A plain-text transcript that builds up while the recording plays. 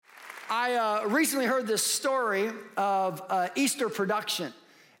I recently heard this story of Easter production,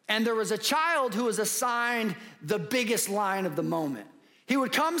 and there was a child who was assigned the biggest line of the moment. He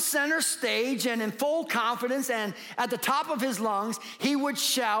would come center stage and in full confidence and at the top of his lungs, he would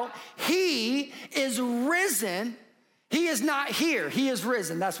shout, "He is risen. He is not here. He is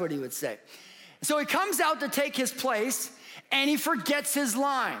risen." That's what he would say. So he comes out to take his place and he forgets his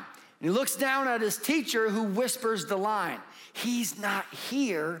line. And he looks down at his teacher who whispers the line, "He's not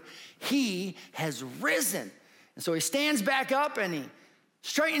here. He has risen." And so he stands back up and he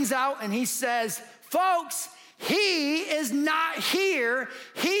straightens out and he says, "Folks, he is not here.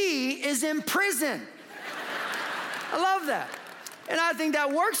 He is in prison." I love that. And I think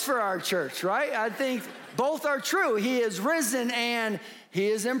that works for our church, right? I think both are true. He is risen and he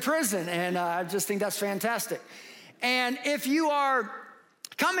is in prison. And I just think that's fantastic. And if you are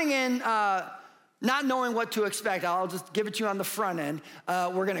coming in not knowing what to expect, I'll just give it to you on the front end.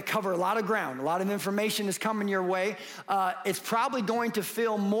 We're going to cover a lot of ground. A lot of information is coming your way. It's probably going to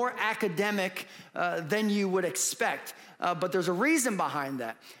feel more academic than you would expect. But there's a reason behind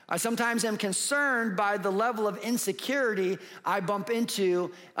that. I sometimes am concerned by the level of insecurity I bump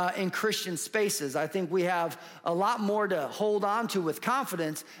into in Christian spaces. I think we have a lot more to hold on to with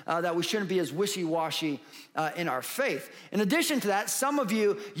confidence that we shouldn't be as wishy-washy in our faith. In addition to that, some of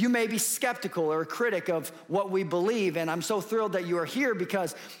you may be skeptical or a critic of what we believe, and I'm so thrilled that you are here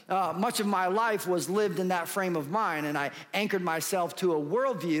because much of my life was lived in that frame of mind, and I anchored myself to a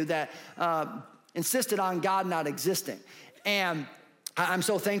worldview that insisted on God not existing. And I'm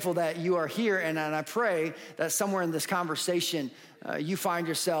so thankful that you are here, and I pray that somewhere in this conversation, you find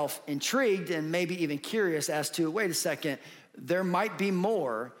yourself intrigued and maybe even curious as to, wait a second, there might be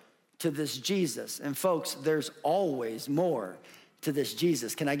more to this Jesus. And folks, there's always more to this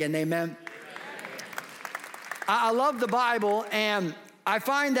Jesus. Can I get an amen? I love the Bible, and I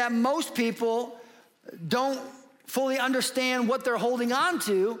find that most people don't fully understand what they're holding on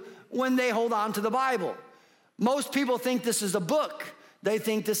to when they hold on to the Bible. Most people think this is a book. They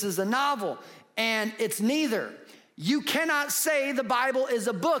think this is a novel, and it's neither. You cannot say the Bible is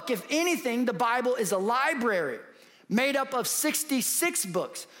a book. If anything, the Bible is a library made up of 66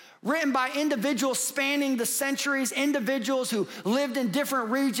 books, written by individuals spanning the centuries, individuals who lived in different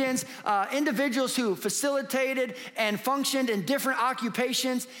regions, individuals who facilitated and functioned in different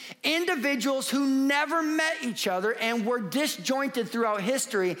occupations, individuals who never met each other and were disjointed throughout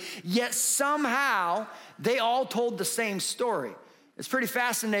history, yet somehow they all told the same story. It's pretty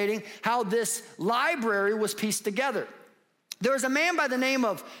fascinating how this library was pieced together. There was a man by the name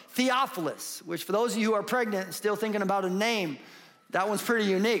of Theophilus, which for those of you who are pregnant, still thinking about a name, that one's pretty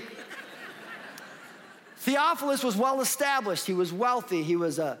unique. Theophilus was well established. He was wealthy. He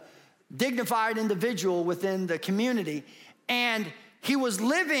was a dignified individual within the community. And he was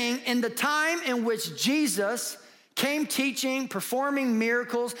living in the time in which Jesus came teaching, performing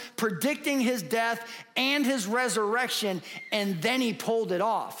miracles, predicting his death and his resurrection, and then he pulled it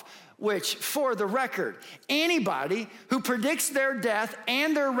off. Which, for the record, anybody who predicts their death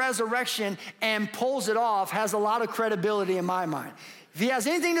and their resurrection and pulls it off has a lot of credibility in my mind. If he has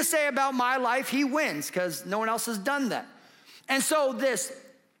anything to say about my life, he wins because no one else has done that. And so this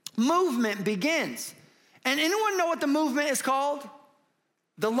movement begins. And anyone know what the movement is called?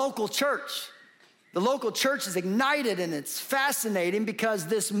 The local church. The local church is ignited, and it's fascinating because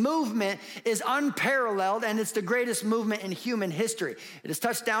this movement is unparalleled, and it's the greatest movement in human history. It has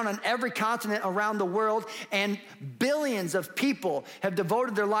touched down on every continent around the world, and billions of people have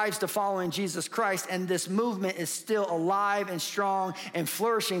devoted their lives to following Jesus Christ, and this movement is still alive and strong and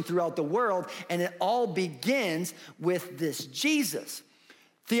flourishing throughout the world, and it all begins with this Jesus.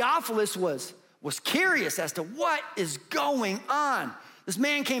 Theophilus was curious as to what is going on. This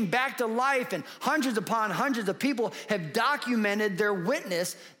man came back to life, and hundreds upon hundreds of people have documented their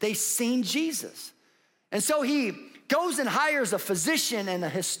witness. They've seen Jesus. And so he goes and hires a physician and a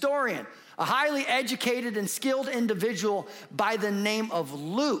historian, a highly educated and skilled individual by the name of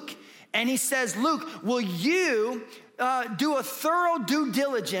Luke. And he says, "Luke, will you do a thorough due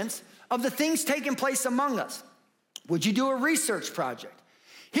diligence of the things taking place among us? Would you do a research project?"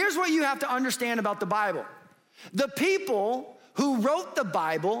 Here's what you have to understand about the Bible. The people who wrote the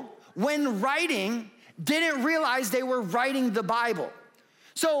Bible, when writing, didn't realize they were writing the Bible.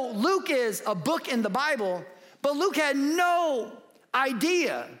 So Luke is a book in the Bible, but Luke had no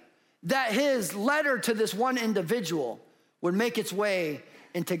idea that his letter to this one individual would make its way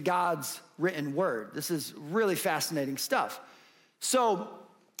into God's written word. This is really fascinating stuff. So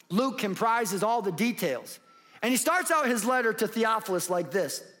Luke comprises all the details, and he starts out his letter to Theophilus like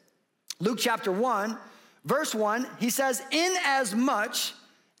this. Luke chapter 1, Verse 1, he says, "Inasmuch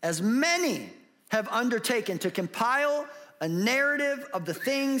as many have undertaken to compile a narrative of the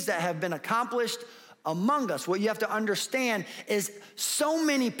things that have been accomplished among us. What you have to understand is so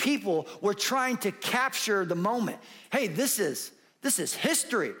many people were trying to capture the moment. Hey, this is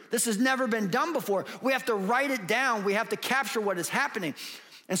history. This has never been done before. We have to write it down. We have to capture what is happening.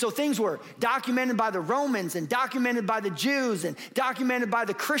 And so things were documented by the Romans and documented by the Jews and documented by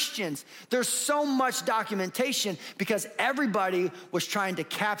the Christians. There's so much documentation because everybody was trying to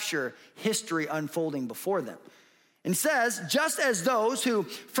capture history unfolding before them. And it says, just as those who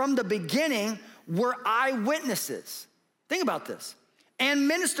from the beginning were eyewitnesses. Think about this. And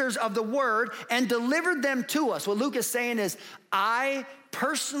ministers of the word and delivered them to us. What Luke is saying is, I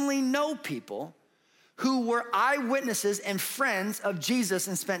personally know people who were eyewitnesses and friends of Jesus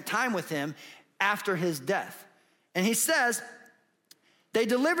and spent time with him after his death. And he says, they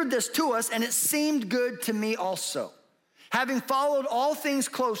delivered this to us and it seemed good to me also, having followed all things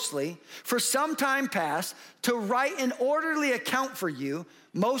closely for some time past, to write an orderly account for you,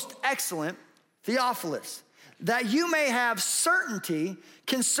 most excellent Theophilus, that you may have certainty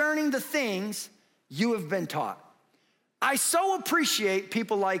concerning the things you have been taught. I so appreciate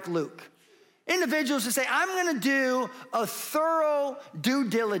people like Luke, individuals who say, I'm gonna do a thorough due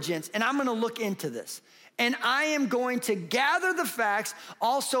diligence and I'm gonna look into this. And I am going to gather the facts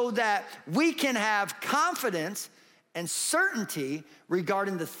also that we can have confidence and certainty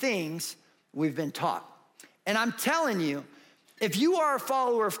regarding the things we've been taught. And I'm telling you, if you are a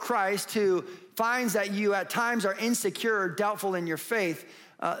follower of Christ who finds that you at times are insecure or doubtful in your faith,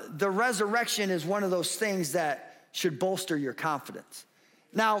 the resurrection is one of those things that should bolster your confidence.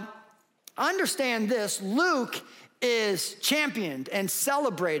 Now, understand this, Luke is championed and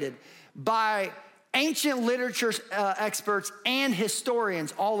celebrated by ancient literature experts and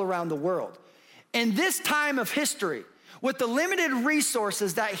historians all around the world. In this time of history, with the limited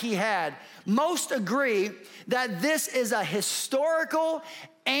resources that he had, most agree that this is a historical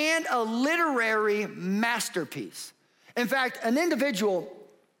and a literary masterpiece. In fact, an individual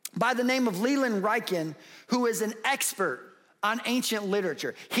by the name of Leland Ryken, who is an expert on ancient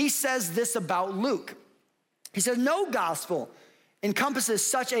literature, he says this about Luke. He says, no gospel encompasses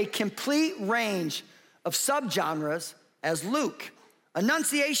such a complete range of subgenres as Luke.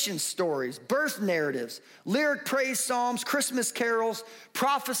 Annunciation stories, birth narratives, lyric praise psalms, Christmas carols,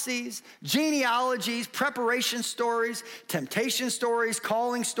 prophecies, genealogies, preparation stories, temptation stories,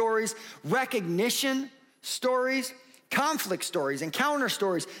 calling stories, recognition stories, conflict stories, encounter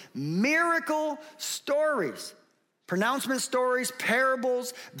stories, miracle stories, pronouncement stories,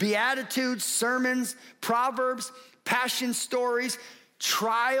 parables, beatitudes, sermons, proverbs, passion stories,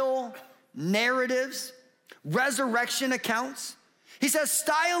 trial narratives, resurrection accounts. He says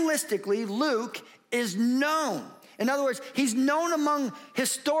stylistically, Luke is known. In other words, he's known among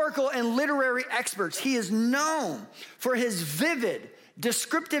historical and literary experts. He is known for his vivid,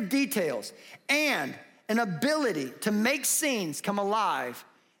 descriptive details and an ability to make scenes come alive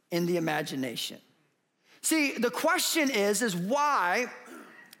in the imagination. See, the question is why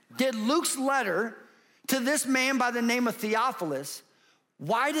did Luke's letter to this man by the name of Theophilus,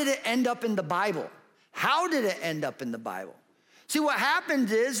 why did it end up in the Bible? How did it end up in the Bible? See, what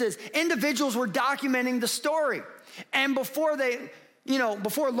happened is individuals were documenting the story. And before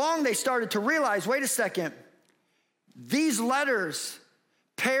long, they started to realize, wait a second, these letters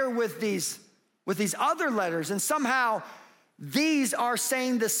pair with these other letters, and somehow these are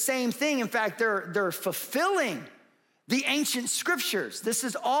saying the same thing. In fact, they're fulfilling the ancient scriptures. This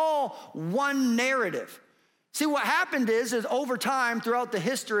is all one narrative. See, what happened is over time, throughout the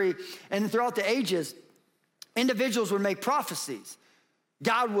history and throughout the ages, individuals would make prophecies.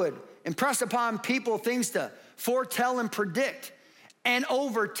 God would impress upon people things to foretell and predict. And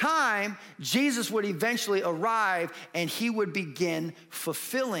over time, Jesus would eventually arrive and he would begin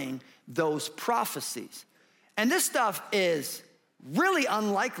fulfilling those prophecies. And this stuff is really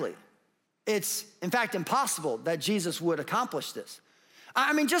unlikely. It's, in fact, impossible that Jesus would accomplish this.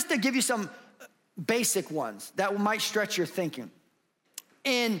 I mean, just to give you some basic ones that might stretch your thinking.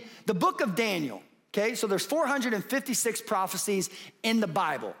 In the book of Daniel, okay, so there's 456 prophecies in the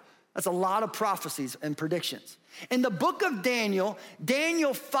Bible. That's a lot of prophecies and predictions. In the book of Daniel,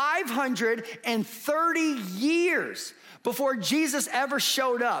 530 years before Jesus ever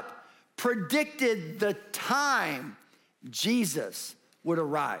showed up, predicted the time Jesus would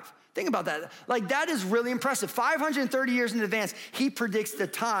arrive. Think about that. Like, that is really impressive. 530 years in advance, he predicts the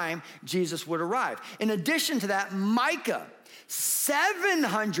time Jesus would arrive. In addition to that, Micah,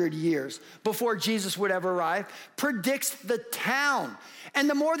 700 years before Jesus would ever arrive, predicts the town. And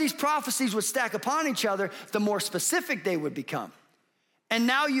the more these prophecies would stack upon each other, the more specific they would become. And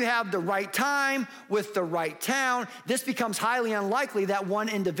now you have the right time with the right town. This becomes highly unlikely that one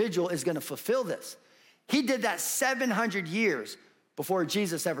individual is going to fulfill this. He did that 700 years before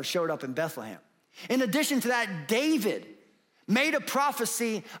Jesus ever showed up in Bethlehem. In addition to that, David made a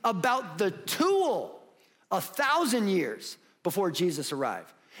prophecy about the tool 1,000 years before Jesus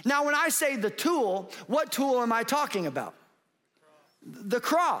arrived. Now, when I say the tool, what tool am I talking about? The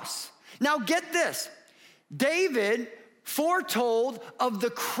cross. Now, get this. David foretold of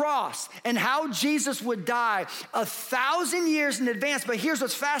the cross and how Jesus would die 1,000 years in advance. But here's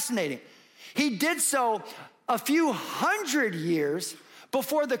what's fascinating. He did so a few hundred years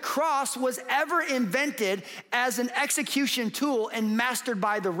before the cross was ever invented as an execution tool and mastered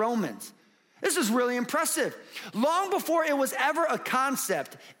by the Romans. This is really impressive. Long before it was ever a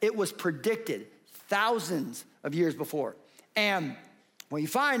concept, it was predicted thousands of years before. And what you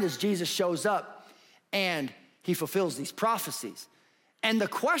find is Jesus shows up and he fulfills these prophecies. And the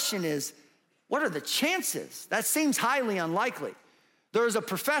question is, what are the chances? That seems highly unlikely. There was a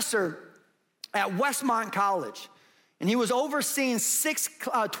professor at Westmont College, and he was overseeing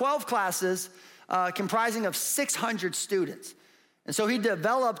 12 classes comprising of 600 students. And so he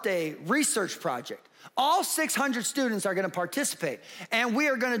developed a research project. All 600 students are going to participate, and we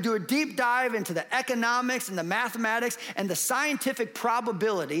are going to do a deep dive into the economics and the mathematics and the scientific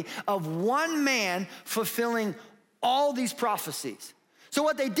probability of one man fulfilling all these prophecies. So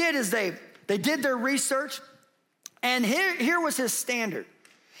what they did is they did their research, and here was his standard.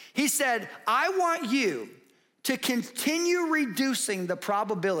 He said, I want you to continue reducing the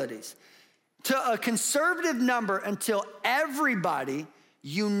probabilities to a conservative number until everybody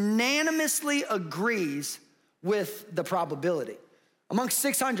unanimously agrees with the probability. Amongst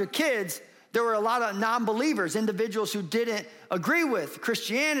 600 kids, there were a lot of non-believers, individuals who didn't agree with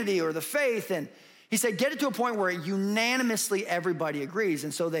Christianity or the faith. And he said, get it to a point where unanimously everybody agrees.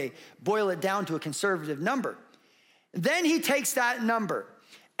 And so they boil it down to a conservative number. Then he takes that number,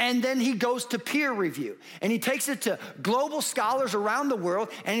 and then he goes to peer review, and he takes it to global scholars around the world,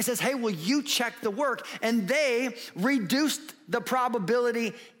 and he says, hey, will you check the work? And they reduced the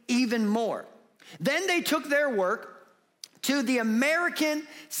probability even more. Then they took their work to the American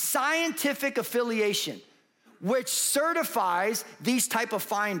Scientific Affiliation, which certifies these type of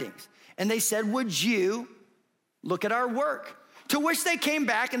findings. And they said, would you look at our work? To which they came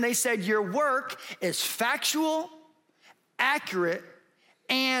back and they said, your work is factual, accurate,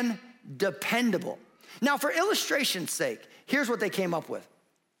 and dependable. Now, for illustration's sake, here's what they came up with.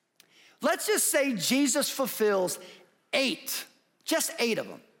 Let's just say Jesus fulfills 8, just 8 of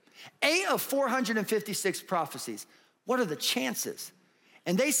them. 8 of 456 prophecies. What are the chances?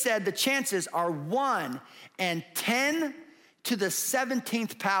 And they said the chances are 1 in 10 to the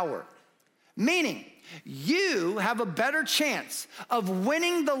 17th power. Meaning, you have a better chance of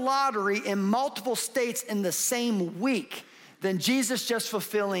winning the lottery in multiple states in the same week than Jesus just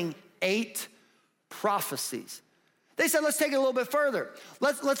fulfilling 8 prophecies. They said, let's take it a little bit further.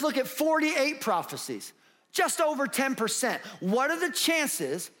 Let's look at 48 prophecies, just over 10%. What are the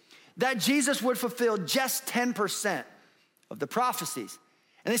chances that Jesus would fulfill just 10% of the prophecies?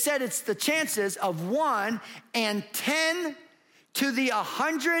 And they said it's the chances of 1 in 10 to the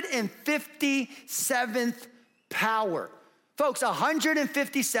 157th power. Folks,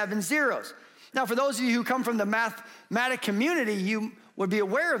 157 zeros. Now, for those of you who come from the mathematic community, you would be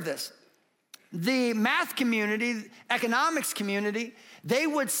aware of this. The math community, economics community, they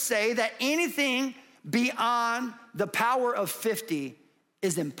would say that anything beyond the power of 50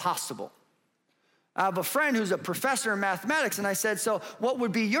 is impossible. I have a friend who's a professor in mathematics, and I said, so what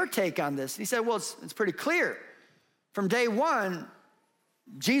would be your take on this? He said, well, it's pretty clear. From day one,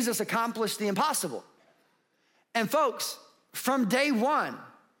 Jesus accomplished the impossible. And folks, from day one,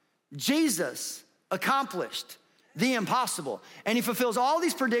 Jesus accomplished the impossible. And he fulfills all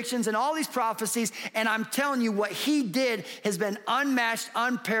these predictions and all these prophecies. And I'm telling you, what he did has been unmatched,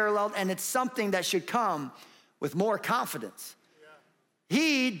 unparalleled, and it's something that should come with more confidence. Yeah.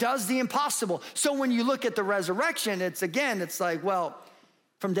 He does the impossible. So when you look at the resurrection, it's like, well,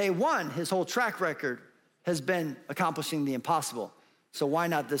 from day one, his whole track record has been accomplishing the impossible. So why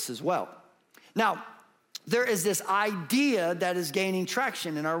not this as well? Now, there is this idea that is gaining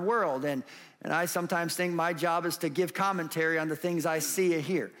traction in our world, and I sometimes think my job is to give commentary on the things I see and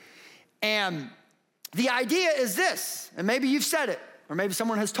hear. And the idea is this, and maybe you've said it, or maybe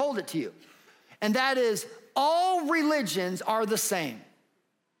someone has told it to you, and that is all religions are the same.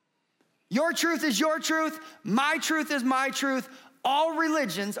 Your truth is your truth, my truth is my truth. All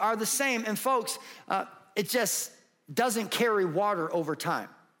religions are the same, and folks, it just doesn't carry water over time.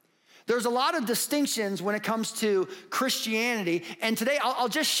 There's a lot of distinctions when it comes to Christianity, and today I'll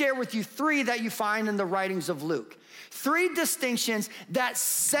just share with you 3 that you find in the writings of Luke. 3 distinctions that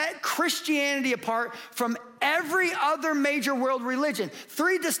set Christianity apart from every other major world religion.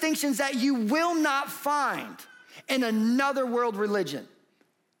 3 distinctions that you will not find in another world religion.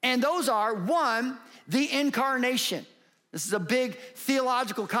 And those are, 1, the incarnation. This is a big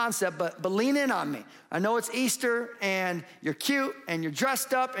theological concept, but lean in on me. I know it's Easter and you're cute and you're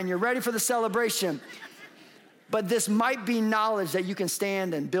dressed up and you're ready for the celebration, but this might be knowledge that you can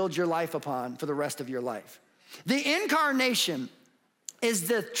stand and build your life upon for the rest of your life. The incarnation is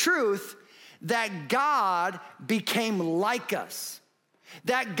the truth that God became like us,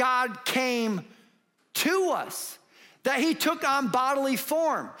 that God came to us, that he took on bodily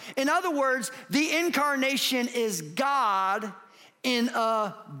form. In other words, the incarnation is God in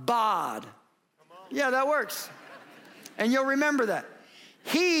a bod. Yeah, that works. And you'll remember that.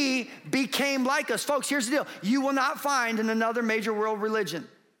 He became like us. Folks, here's the deal. You will not find in another major world religion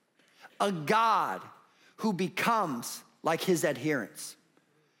a God who becomes like his adherents.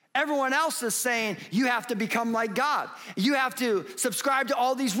 Everyone else is saying you have to become like God. You have to subscribe to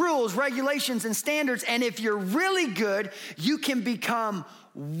all these rules, regulations, and standards. And if you're really good, you can become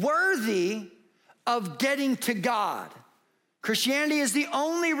worthy of getting to God. Christianity is the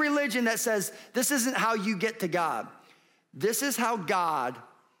only religion that says this isn't how you get to God. This is how God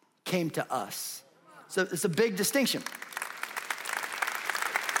came to us. So it's a big distinction.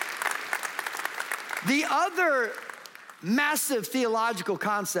 The other massive theological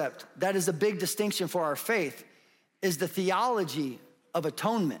concept that is a big distinction for our faith is the theology of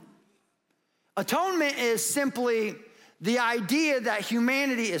atonement. Atonement is simply the idea that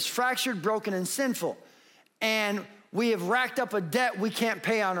humanity is fractured, broken, and sinful, and we have racked up a debt we can't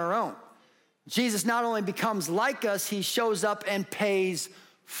pay on our own. Jesus not only becomes like us, he shows up and pays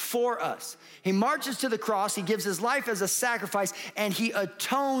for us. He marches to the cross, he gives his life as a sacrifice, and he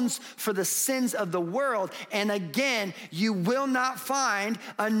atones for the sins of the world. And again, you will not find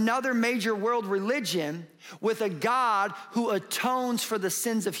another major world religion with a God who atones for the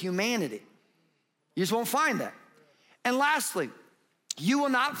sins of humanity. You just won't find that. And lastly, you will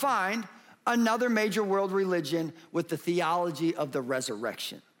not find another major world religion with the theology of the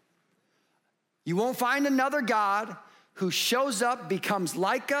resurrection. You won't find another God who shows up, becomes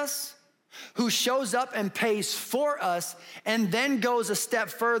like us, who shows up and pays for us, and then goes a step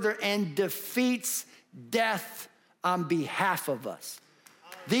further and defeats death on behalf of us.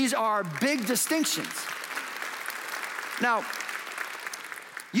 These are big distinctions. Now,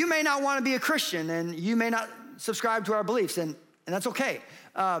 you may not want to be a Christian, and you may not subscribe to our beliefs, and that's okay.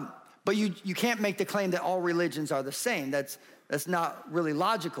 But you can't make the claim that all religions are the same. That's not really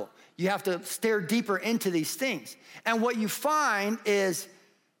logical. You have to stare deeper into these things. And what you find is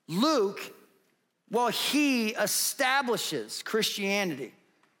Luke, well, he establishes Christianity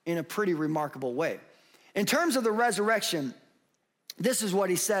in a pretty remarkable way. In terms of the resurrection, this is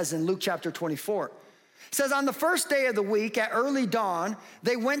what he says in Luke chapter 24. It says, on the first day of the week at early dawn,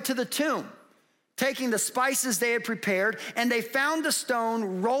 they went to the tomb, taking the spices they had prepared, and they found the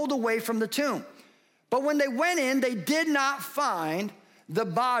stone rolled away from the tomb. But when they went in, they did not find the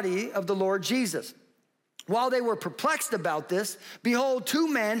body of the Lord Jesus. While they were perplexed about this, behold, 2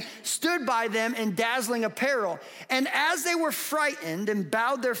 men stood by them in dazzling apparel. And as they were frightened and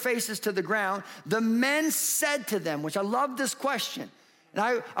bowed their faces to the ground, the men said to them, which I love this question,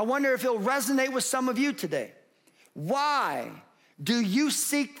 and I wonder if it'll resonate with some of you today. Why do you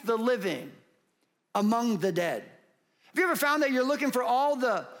seek the living among the dead? Have you ever found that you're looking for all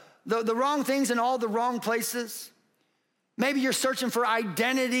the wrong things in all the wrong places? Maybe you're searching for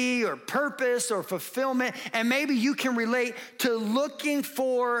identity or purpose or fulfillment, and maybe you can relate to looking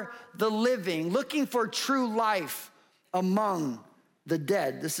for the living, looking for true life among the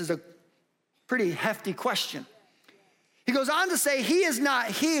dead. This is a pretty hefty question. He goes on to say, he is not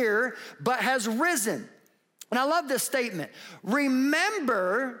here, but has risen. And I love this statement.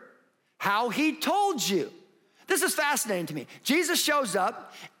 Remember how he told you. This is fascinating to me. Jesus shows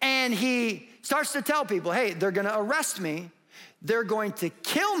up and he starts to tell people, hey, they're going to arrest me. They're going to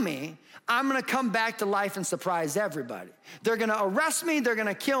kill me. I'm going to come back to life and surprise everybody. They're going to arrest me. They're going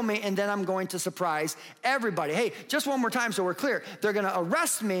to kill me. And then I'm going to surprise everybody. Hey, just one more time so we're clear. They're going to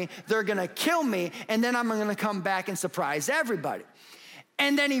arrest me. They're going to kill me. And then I'm going to come back and surprise everybody.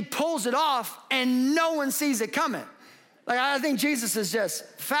 And then he pulls it off and no one sees it coming. Like, I think Jesus is just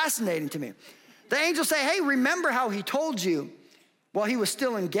fascinating to me. The angels say, hey, remember how he told you while he was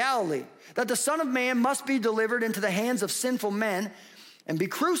still in Galilee, that the Son of Man must be delivered into the hands of sinful men and be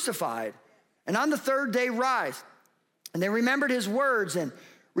crucified, and on the third day rise. And they remembered his words and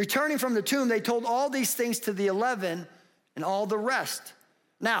Returning from the tomb, they told all these things to the 11 and all the rest.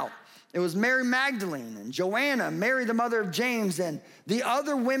 Now, it was Mary Magdalene and Joanna, Mary the mother of James, and the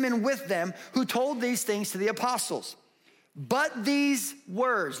other women with them who told these things to the apostles. But these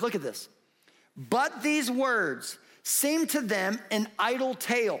words, look at this. But these words seemed to them an idle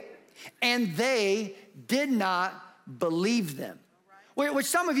tale, and they did not believe them. Which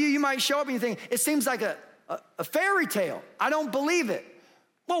some of you might show up and you think, it seems like a fairy tale. I don't believe it.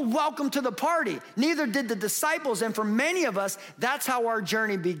 Well, welcome to the party. Neither did the disciples, and for many of us, that's how our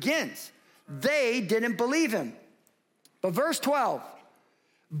journey begins. They didn't believe him. But verse 12,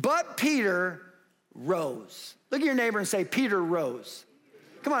 but Peter rose. Look at your neighbor and say, Peter rose.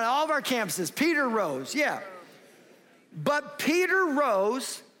 Come on, all of our campuses, Peter rose, yeah. But Peter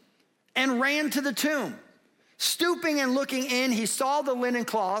rose and ran to the tomb. Stooping and looking in, he saw the linen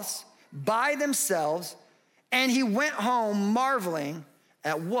cloths by themselves, and he went home marveling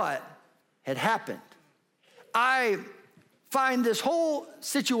at what had happened. I find this whole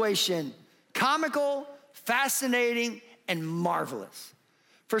situation comical, fascinating, and marvelous.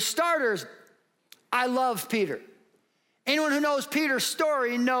 For starters, I love Peter. Anyone who knows Peter's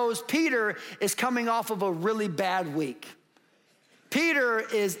story knows Peter is coming off of a really bad week. Peter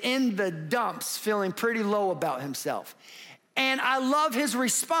is in the dumps, feeling pretty low about himself. And I love his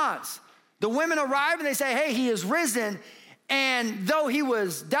response. The women arrive and they say, hey, he is risen. And though he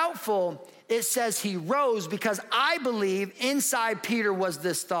was doubtful, it says he rose, because I believe inside Peter was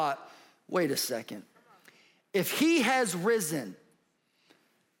this thought, wait a second. If he has risen,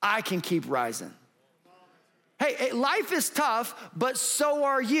 I can keep rising. Hey, life is tough, but so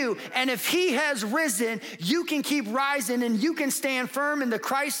are you. And if he has risen, you can keep rising, and you can stand firm in the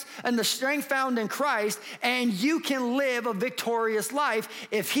Christ and the strength found in Christ, and you can live a victorious life.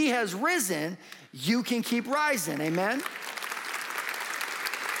 If he has risen, you can keep rising. Amen.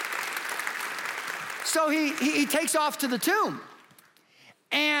 So he takes off to the tomb.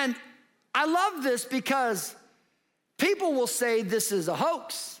 And I love this because people will say this is a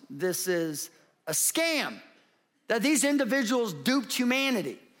hoax. This is a scam. That these individuals duped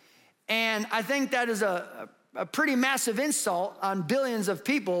humanity. And I think that is a pretty massive insult on billions of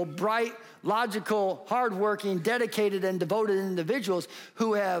people, bright, logical, hardworking, dedicated, and devoted individuals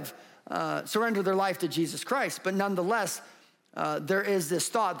who have surrendered their life to Jesus Christ. But nonetheless, there is this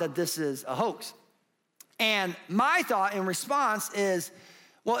thought that this is a hoax. And my thought in response is,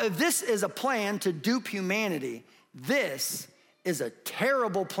 well, if this is a plan to dupe humanity, this is a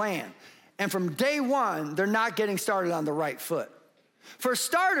terrible plan. And from day one, they're not getting started on the right foot. For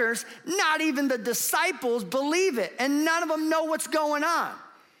starters, not even the disciples believe it, and none of them know what's going on.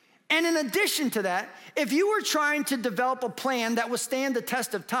 And in addition to that, if you were trying to develop a plan that would stand the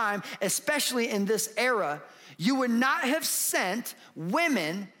test of time, especially in this era, you would not have sent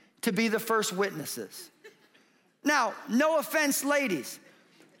women to be the first witnesses. Now, no offense, ladies,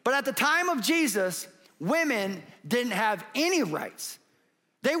 but at the time of Jesus, women didn't have any rights.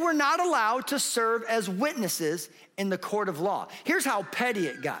 They were not allowed to serve as witnesses in the court of law. Here's how petty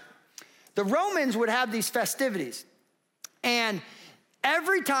it got. The Romans would have these festivities, and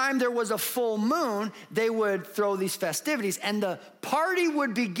every time there was a full moon, they would throw these festivities, and the party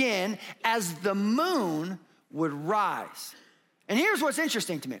would begin as the moon would rise. And here's what's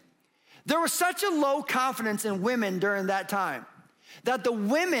interesting to me. There was such a low confidence in women during that time that the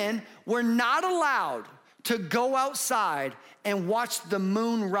women were not allowed to go outside and watch the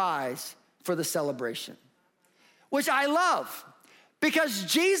moon rise for the celebration, which I love, because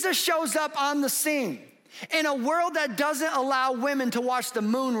Jesus shows up on the scene in a world that doesn't allow women to watch the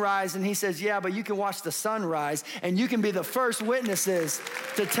moon rise, and he says, yeah, but you can watch the sun rise, and you can be the first witnesses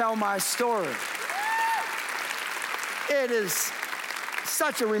to tell my story. It is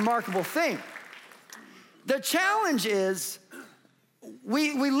such a remarkable thing. The challenge is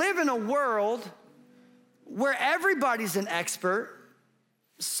we live in a world where everybody's an expert,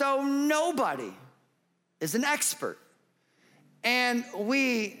 so nobody is an expert. And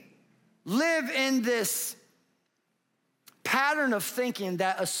we live in this pattern of thinking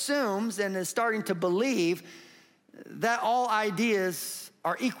that assumes and is starting to believe that all ideas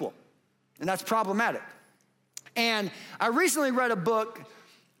are equal, and that's problematic. And I recently read a book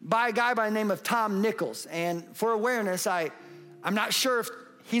by a guy by the name of Tom Nichols, and for awareness, I'm not sure if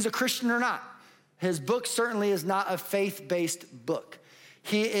he's a Christian or not. His book certainly is not a faith-based book.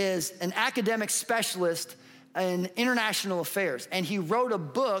 He is an academic specialist in international affairs, and he wrote a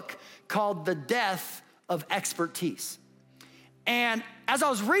book called The Death of Expertise. And as I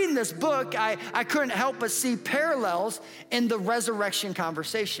was reading this book, I couldn't help but see parallels in the resurrection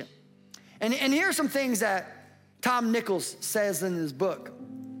conversation. And here are some things that Tom Nichols says in his book.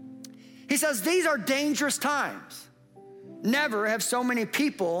 He says, these are dangerous times. Never have so many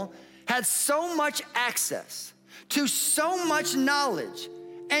people had so much access to so much knowledge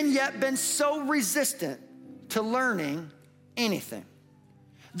and yet been so resistant to learning anything.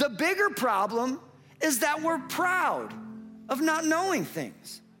 The bigger problem is that we're proud of not knowing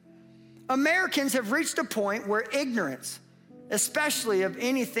things. Americans have reached a point where ignorance, especially of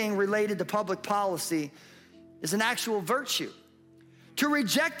anything related to public policy, is an actual virtue. To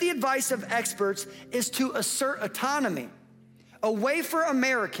reject the advice of experts is to assert autonomy, a way for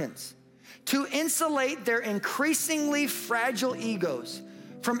Americans to insulate their increasingly fragile egos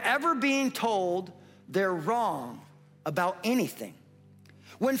from ever being told they're wrong about anything.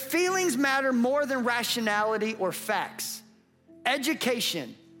 When feelings matter more than rationality or facts,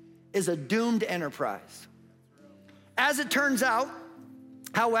 education is a doomed enterprise. As it turns out,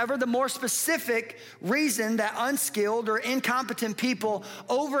 however, the more specific reason that unskilled or incompetent people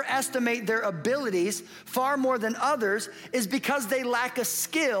overestimate their abilities far more than others is because they lack a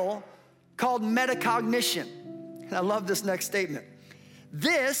skill called metacognition. And I love this next statement.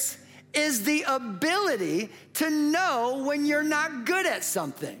 This is the ability to know when you're not good at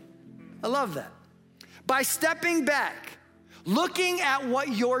something. I love that. By stepping back, looking at what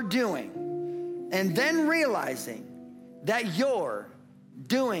you're doing, and then realizing that you're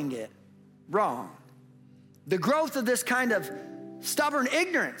doing it wrong. The growth of this kind of stubborn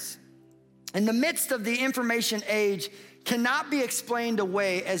ignorance in the midst of the information age cannot be explained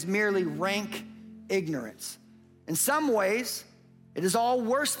away as merely rank ignorance. In some ways, it is all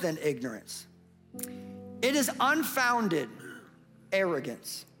worse than ignorance. It is unfounded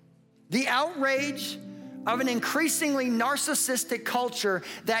arrogance. The outrage of an increasingly narcissistic culture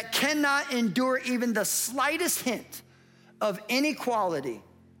that cannot endure even the slightest hint of inequality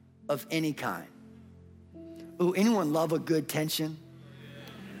of any kind. Ooh, anyone love a good tension?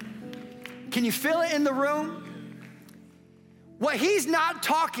 Can you feel it in the room? What he's not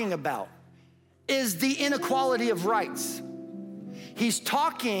talking about is the inequality of rights. He's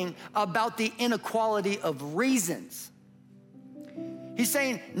talking about the inequality of reasons. He's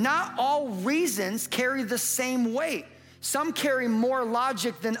saying not all reasons carry the same weight. Some carry more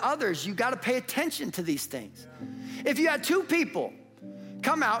logic than others. You got to pay attention to these things. If you had two people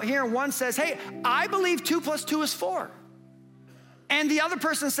come out here and one says, hey, I believe 2 + 2 is 4. And the other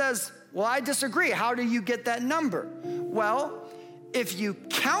person says, well, I disagree. How do you get that number? Well, if you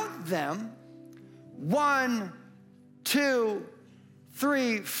count them, 1, 2,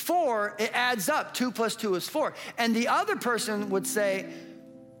 3, 4, it adds up. 2 + 2 is 4. And the other person would say,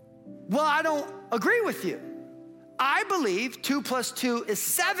 well, I don't agree with you. I believe 2 + 2 is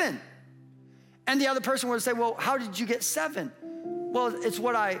 7. And the other person would say, well, how did you get 7? Well, it's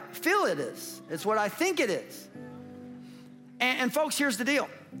what I feel it is. It's what I think it is. And folks, here's the deal.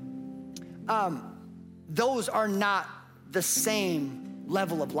 Those are not the same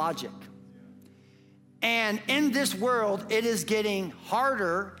level of logic. And in this world, it is getting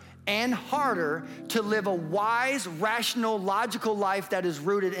harder and harder to live a wise, rational, logical life that is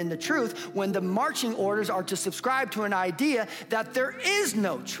rooted in the truth when the marching orders are to subscribe to an idea that there is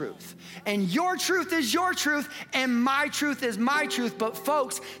no truth. And your truth is your truth, and my truth is my truth. But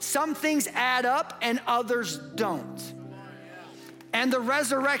folks, some things add up and others don't. And the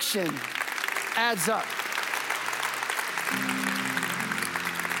resurrection adds up.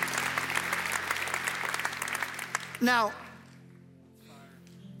 Now,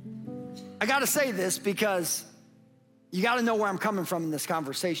 I gotta say this because you gotta know where I'm coming from in this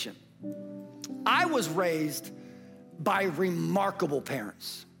conversation. I was raised by remarkable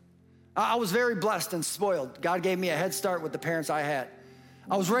parents. I was very blessed and spoiled. God gave me a head start with the parents I had.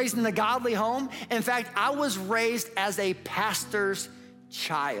 I was raised in a godly home. In fact, I was raised as a pastor's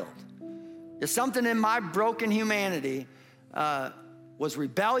child. There's something in my broken humanity was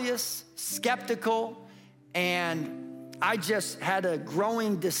rebellious, skeptical, and I just had a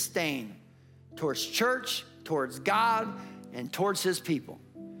growing disdain towards church, towards God, and towards his people.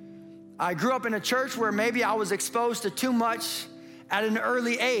 I grew up in a church where maybe I was exposed to too much at an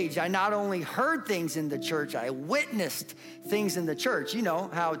early age. I not only heard things in the church, I witnessed things in the church. You know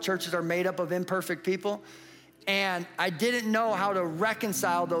how churches are made up of imperfect people. And I didn't know how to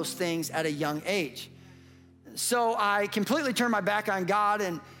reconcile those things at a young age. So I completely turned my back on God,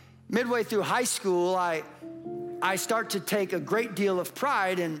 and midway through high school, I start to take a great deal of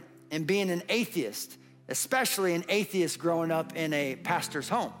pride in being an atheist, especially an atheist growing up in a pastor's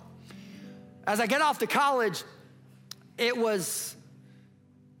home. As I get off to college, it was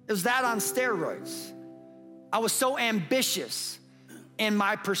that on steroids. I was so ambitious in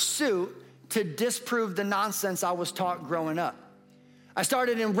my pursuit to disprove the nonsense I was taught growing up. I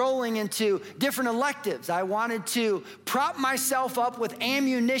started enrolling into different electives. I wanted to prop myself up with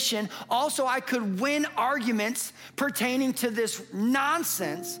ammunition. Also, I could win arguments pertaining to this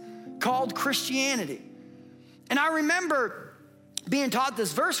nonsense called Christianity. And I remember being taught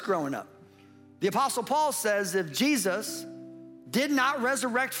this verse growing up. The Apostle Paul says, if Jesus did not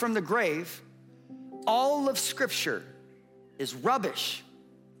resurrect from the grave, all of Scripture is rubbish.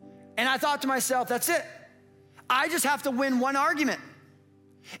 And I thought to myself, that's it. I just have to win one argument.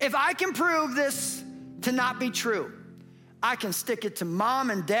 If I can prove this to not be true, I can stick it to mom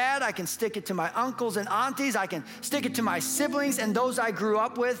and dad. I can stick it to my uncles and aunties. I can stick it to my siblings and those I grew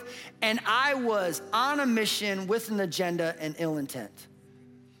up with. And I was on a mission with an agenda and ill intent.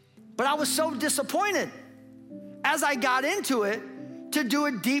 But I was so disappointed as I got into it to do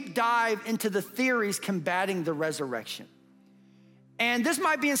a deep dive into the theories combating the resurrection. And this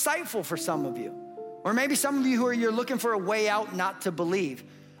might be insightful for some of you, or maybe some of you who you're looking for a way out not to believe.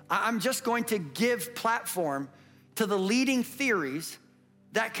 I'm just going to give platform to the leading theories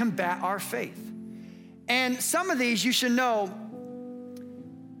that combat our faith. And some of these, you should know,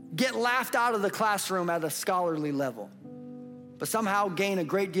 get laughed out of the classroom at a scholarly level, but somehow gain a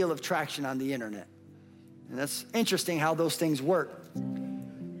great deal of traction on the internet. And that's interesting how those things work.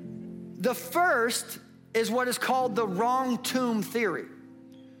 The first is what is called the wrong tomb theory.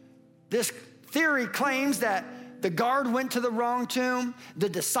 This theory claims that the guard went to the wrong tomb, the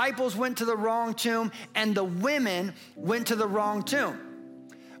disciples went to the wrong tomb, and the women went to the wrong tomb.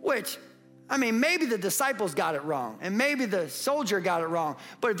 Which, I mean, maybe the disciples got it wrong, and maybe the soldier got it wrong,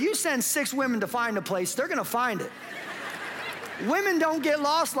 but if you send 6 women to find a place, they're gonna find it. Women don't get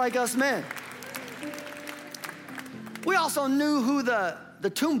lost like us men. We also knew who the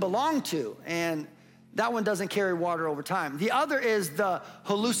tomb belonged to, and that one doesn't carry water over time. The other is the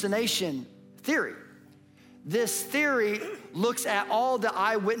hallucination theory. This theory looks at all the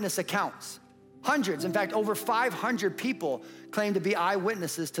eyewitness accounts. Hundreds, in fact, over 500 people claim to be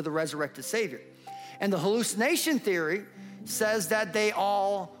eyewitnesses to the resurrected Savior. And the hallucination theory says that they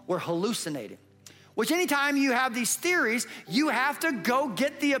all were hallucinating. Which anytime you have these theories, you have to go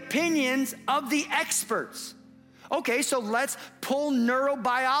get the opinions of the experts. Okay, so let's pull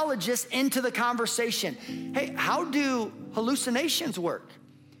neurobiologists into the conversation. Hey, how do hallucinations work?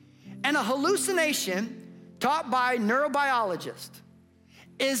 And a hallucination, taught by neurobiologists,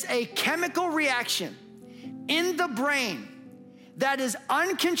 is a chemical reaction in the brain that is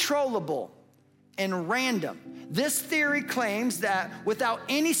uncontrollable and random. This theory claims that without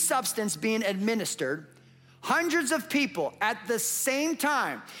any substance being administered, hundreds of people at the same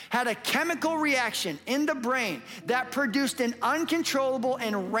time had a chemical reaction in the brain that produced an uncontrollable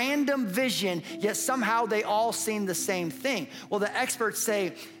and random vision, yet somehow they all seen the same thing. Well, the experts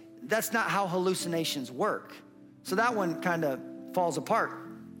say that's not how hallucinations work. So that one kind of falls apart.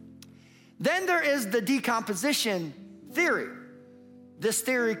 Then there is the decomposition theory. This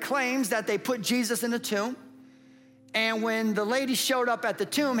theory claims that they put Jesus in a tomb, and when the lady showed up at the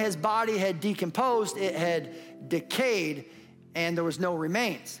tomb, his body had decomposed, it had decayed, and there was no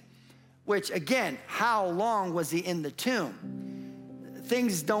remains. Which, again, how long was he in the tomb?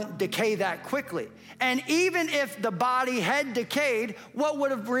 Things don't decay that quickly. And even if the body had decayed, what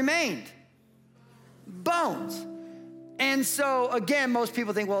would have remained? Bones. And so, again, most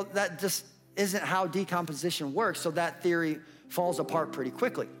people think, well, that just isn't how decomposition works, so that theory falls apart pretty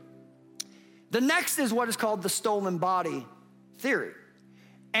quickly. The next is what is called the stolen body theory.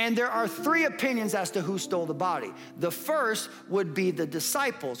 And there are 3 opinions as to who stole the body. The first would be the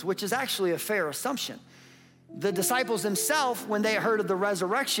disciples, which is actually a fair assumption. The disciples themselves, when they heard of the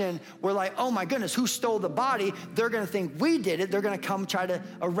resurrection, were like, oh my goodness, who stole the body? They're gonna think we did it. They're gonna come try to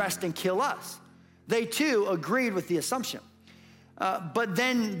arrest and kill us. They too agreed with the assumption. But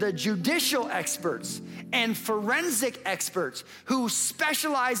then the judicial experts and forensic experts who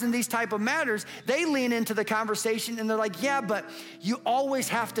specialize in these type of matters, they lean into the conversation and they're like, yeah, but you always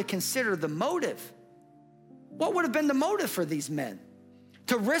have to consider the motive. What would have been the motive for these men?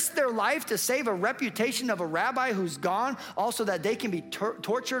 To risk their life to save a reputation of a rabbi who's gone, also that they can be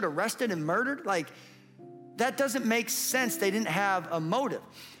tortured, arrested, and murdered? Like, that doesn't make sense. They didn't have a motive.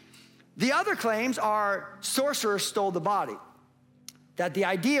 The other claims are sorcerers stole the body. That the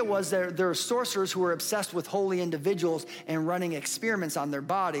idea was that there are sorcerers who were obsessed with holy individuals and running experiments on their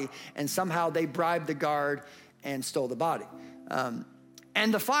body, and somehow they bribed the guard and stole the body.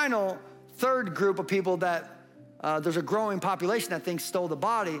 And the final, third group of people that there's a growing population that thinks stole the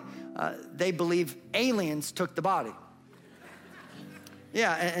body, they believe aliens took the body.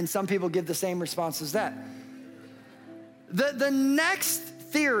 Yeah, and some people give the same response as that. The next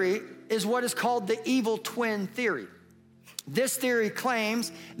theory is what is called the evil twin theory. This theory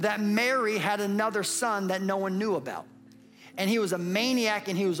claims that Mary had another son that no one knew about. And he was a maniac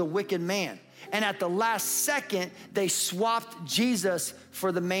and he was a wicked man. And at the last second, they swapped Jesus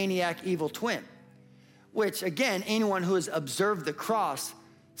for the maniac evil twin. Which, again, anyone who has observed the cross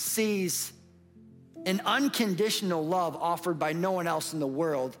sees an unconditional love offered by no one else in the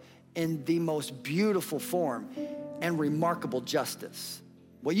world in the most beautiful form and remarkable justice.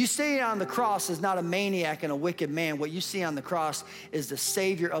 What you see on the cross is not a maniac and a wicked man. What you see on the cross is the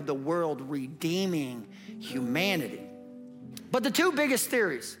Savior of the world redeeming humanity. But the two biggest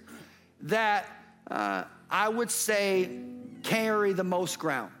theories that I would say carry the most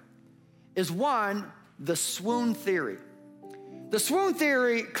ground is one, the swoon theory. The swoon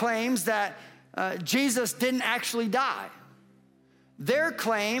theory claims that Jesus didn't actually die. Their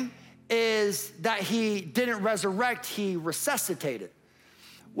claim is that he didn't resurrect, he resuscitated,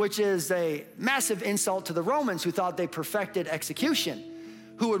 which is a massive insult to the Romans who thought they perfected execution,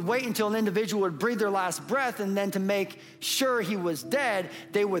 who would wait until an individual would breathe their last breath, and then to make sure he was dead,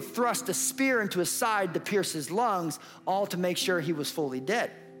 they would thrust a spear into his side to pierce his lungs, all to make sure he was fully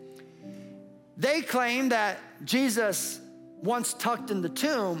dead. They claim that Jesus, once tucked in the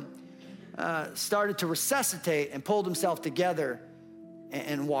tomb, started to resuscitate and pulled himself together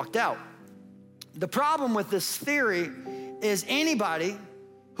and walked out. The problem with this theory is anybody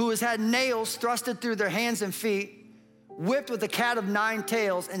who has had nails thrusted through their hands and feet, whipped with a cat of nine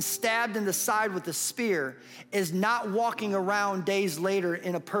tails, and stabbed in the side with a spear is not walking around days later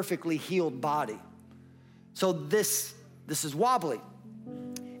in a perfectly healed body. So this is wobbly.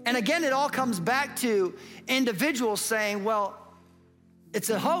 And again, it all comes back to individuals saying, well, it's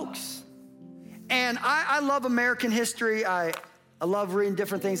a hoax. And I love American history. I love reading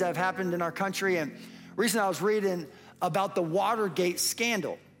different things that have happened in our country. And recently I was reading about the Watergate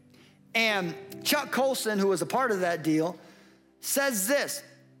scandal. And Chuck Colson, who was a part of that deal, says this.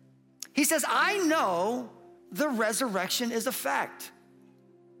 He says, I know the resurrection is a fact.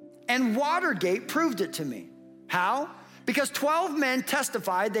 And Watergate proved it to me. How? Because 12 men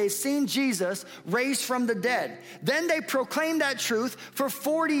testified they'd seen Jesus raised from the dead. Then they proclaimed that truth for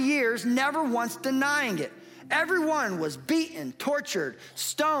 40 years, never once denying it. Everyone was beaten, tortured,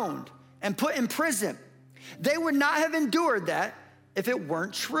 stoned, and put in prison. They would not have endured that if it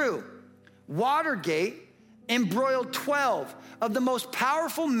weren't true. Watergate embroiled 12 of the most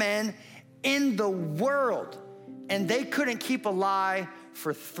powerful men in the world, and they couldn't keep a lie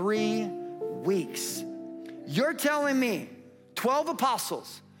for 3 weeks. You're telling me 12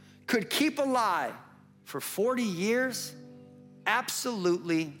 apostles could keep a lie for 40 years?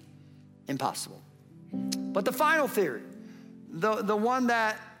 Absolutely impossible. But the final theory, the one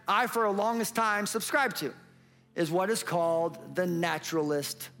that I for the longest time subscribed to, is what is called the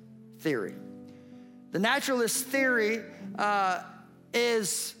naturalist theory. The naturalist theory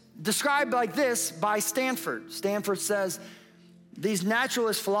is described like this by Stanford. Stanford says, these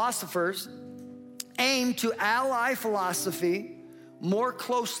naturalist philosophers aim to ally philosophy more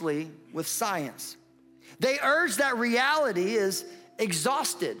closely with science. They urge that reality is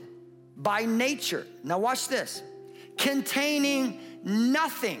exhausted by nature. Now watch this. Containing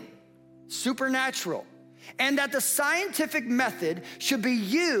nothing supernatural, and that the scientific method should be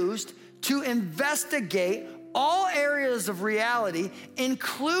used to investigate all areas of reality,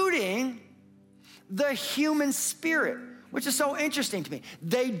 including the human spirit, which is so interesting to me.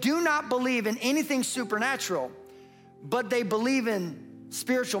 They do not believe in anything supernatural, but they believe in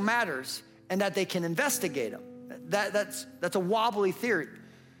spiritual matters and that they can investigate them. That's a wobbly theory.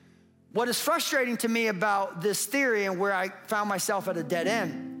 What is frustrating to me about this theory and where I found myself at a dead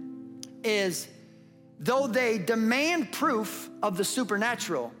end is, though they demand proof of the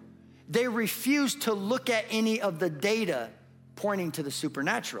supernatural, they refuse to look at any of the data pointing to the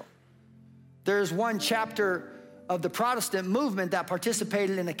supernatural. There's one chapter of the Protestant movement that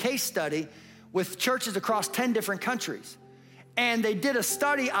participated in a case study with churches across 10 different countries. And they did a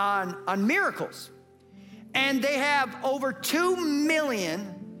study on miracles. And they have over 2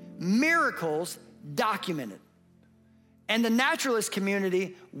 million miracles documented. And the naturalist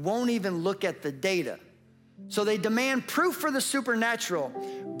community won't even look at the data. So they demand proof for the supernatural,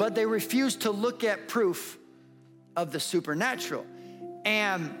 but they refuse to look at proof of the supernatural.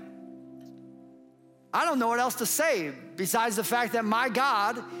 And I don't know what else to say besides the fact that my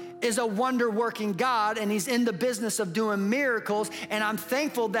God is a wonder-working God, and he's in the business of doing miracles, and I'm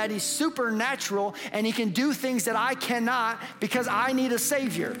thankful that he's supernatural and he can do things that I cannot because I need a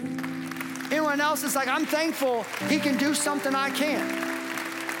savior. Anyone else is like, I'm thankful he can do something I can't.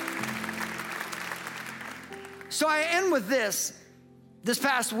 So I end with this. This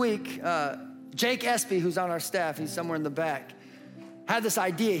past week, Jake Espy, who's on our staff, he's somewhere in the back, had this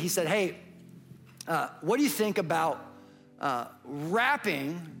idea. He said, hey, what do you think about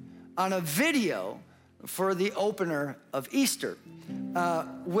rapping on a video for the opener of Easter?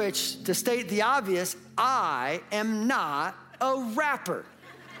 Which, to state the obvious, I am not a rapper.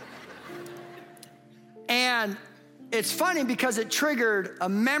 And it's funny because it triggered a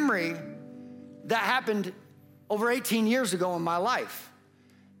memory that happened over 18 years ago in my life.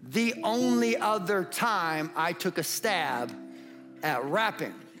 The only other time I took a stab at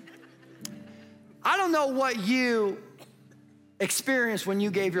rapping. I don't know what you experienced when you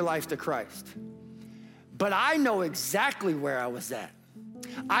gave your life to Christ, but I know exactly where I was at.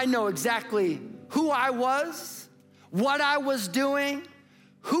 I know exactly who I was, what I was doing,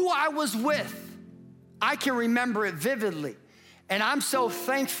 who I was with. I can remember it vividly. And I'm so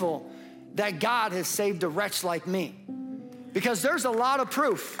thankful that God has saved a wretch like me, because there's a lot of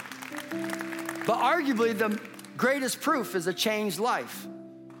proof. But arguably the greatest proof is a changed life.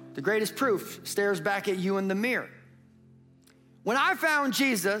 The greatest proof stares back at you in the mirror. When I found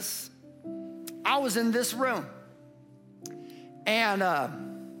Jesus, I was in this room. And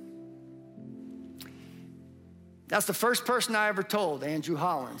that's the first person I ever told, Andrew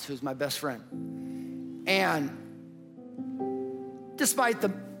Hollins, who's my best friend. And despite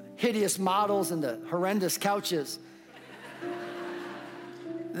the hideous models and the horrendous couches,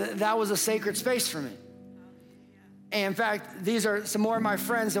 that was a sacred space for me. And in fact, these are some more of my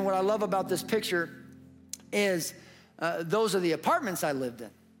friends, and what I love about this picture is those are the apartments I lived in.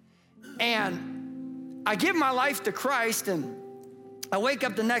 And I give my life to Christ, and I wake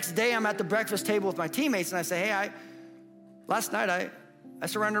up the next day, I'm at the breakfast table with my teammates, and I say, hey, last night I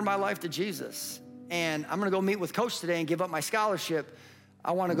surrendered my life to Jesus, and I'm gonna go meet with coach today and give up my scholarship.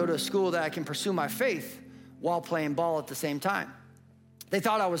 I wanna go to a school that I can pursue my faith while playing ball at the same time. They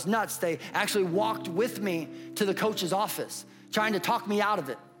thought I was nuts. They actually walked with me to the coach's office, trying to talk me out of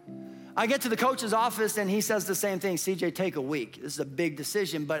it. I get to the coach's office and he says the same thing, CJ, take a week. This is a big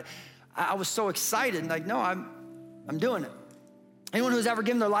decision, but I was so excited, like, no, I'm doing it. Anyone who's ever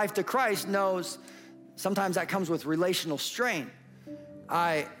given their life to Christ knows sometimes that comes with relational strain.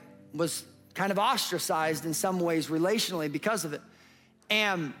 I was kind of ostracized in some ways relationally because of it.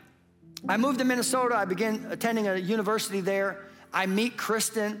 And I moved to Minnesota. I began attending a university there. I meet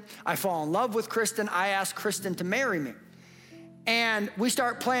Kristen. I fall in love with Kristen. I ask Kristen to marry me. And we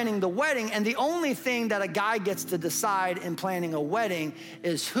start planning the wedding. And the only thing that a guy gets to decide in planning a wedding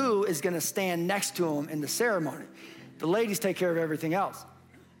is who is going to stand next to him in the ceremony. The ladies take care of everything else.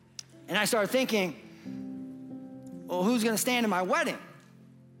 And I started thinking, well, who's going to stand in my wedding?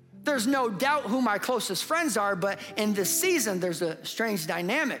 There's no doubt who my closest friends are, but in this season, there's a strange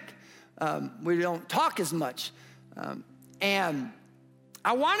dynamic. We don't talk as much. And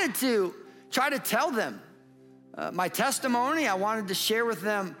I wanted to try to tell them my testimony. I wanted to share with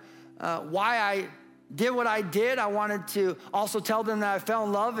them why I did what I did. I wanted to also tell them that I fell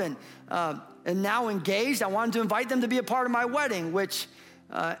in love and now engaged. I wanted to invite them to be a part of my wedding, which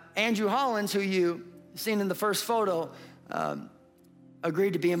Andrew Hollins, who you seen in the first photo,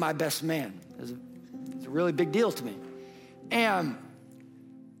 agreed to be my best man. It's a really big deal to me. And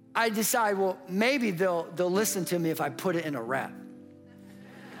I decide, well, maybe they'll listen to me if I put it in a rap.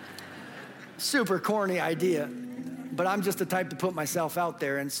 Super corny idea, but I'm just the type to put myself out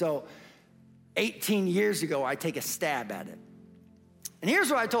there. And so 18 years ago, I take a stab at it. And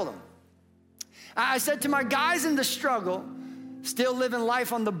here's what I told them. I said to my guys in the struggle, still living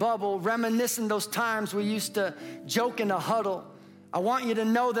life on the bubble, reminiscing those times we used to joke in a huddle, I want you to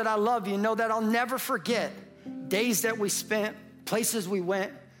know that I love you, know that I'll never forget days that we spent, places we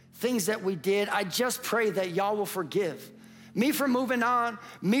went, things that we did. I just pray that y'all will forgive me for moving on,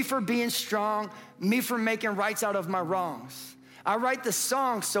 me for being strong, me for making rights out of my wrongs. I write the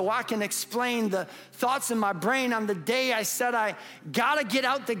song so I can explain the thoughts in my brain on the day I said I gotta get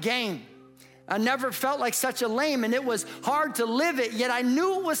out the game. I never felt like such a lame, and it was hard to live it, yet I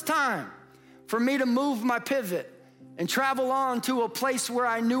knew it was time for me to move my pivot and travel on to a place where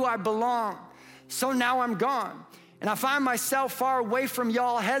I knew I belonged. So now I'm gone. And I find myself far away from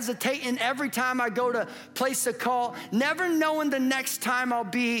y'all, hesitating every time I go to place a call, never knowing the next time I'll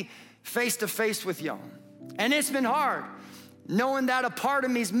be face to face with y'all. And it's been hard, knowing that a part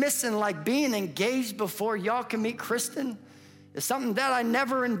of me's missing, like being engaged before y'all can meet Kristen is something that I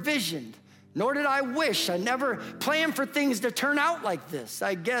never envisioned, nor did I wish. I never planned for things to turn out like this.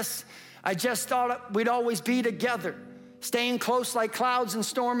 I guess I just thought we'd always be together, staying close like clouds in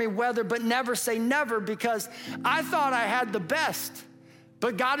stormy weather, but never say never, because I thought I had the best,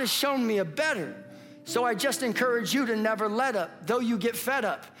 but God has shown me a better. So I just encourage you to never let up, though you get fed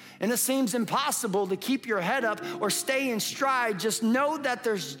up, and it seems impossible to keep your head up or stay in stride, just know that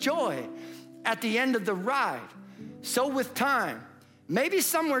there's joy at the end of the ride. So with time, maybe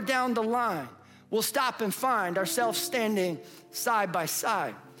somewhere down the line, we'll stop and find ourselves standing side by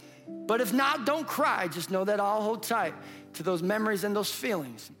side. But if not, don't cry. Just know that I'll hold tight to those memories and those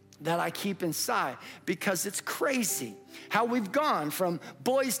feelings that I keep inside, because it's crazy how we've gone from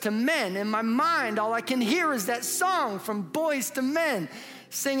boys to men. In my mind, all I can hear is that song from Boys to Men,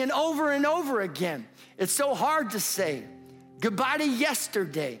 singing over and over again. It's so hard to say goodbye to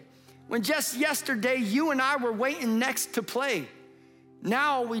yesterday, when just yesterday you and I were waiting next to play.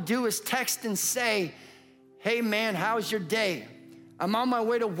 Now all we do is text and say, hey man, how's your day? I'm on my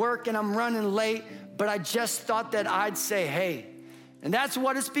way to work and I'm running late, but I just thought that I'd say hey. And that's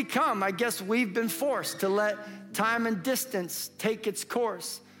what it's become. I guess we've been forced to let time and distance take its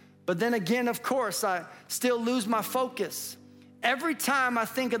course. But then again, of course, I still lose my focus. Every time I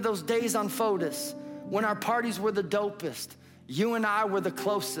think of those days on photos, when our parties were the dopest, you and I were the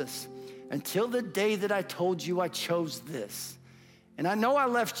closest, until the day that I told you I chose this. And I know I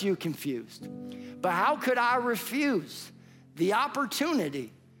left you confused, but how could I refuse the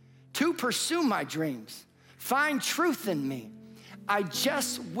opportunity to pursue my dreams, find truth in me? I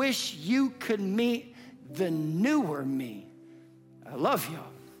just wish you could meet the newer me. I love y'all.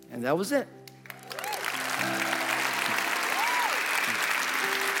 And that was it.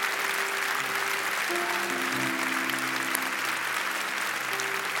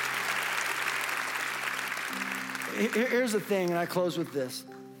 Here's the thing, and I close with this.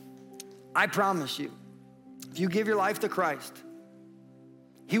 I promise you, if you give your life to Christ,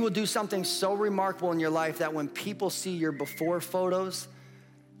 He will do something so remarkable in your life that when people see your before photos,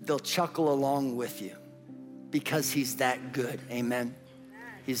 they'll chuckle along with you, because He's that good. Amen.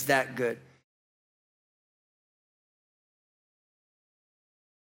 He's that good.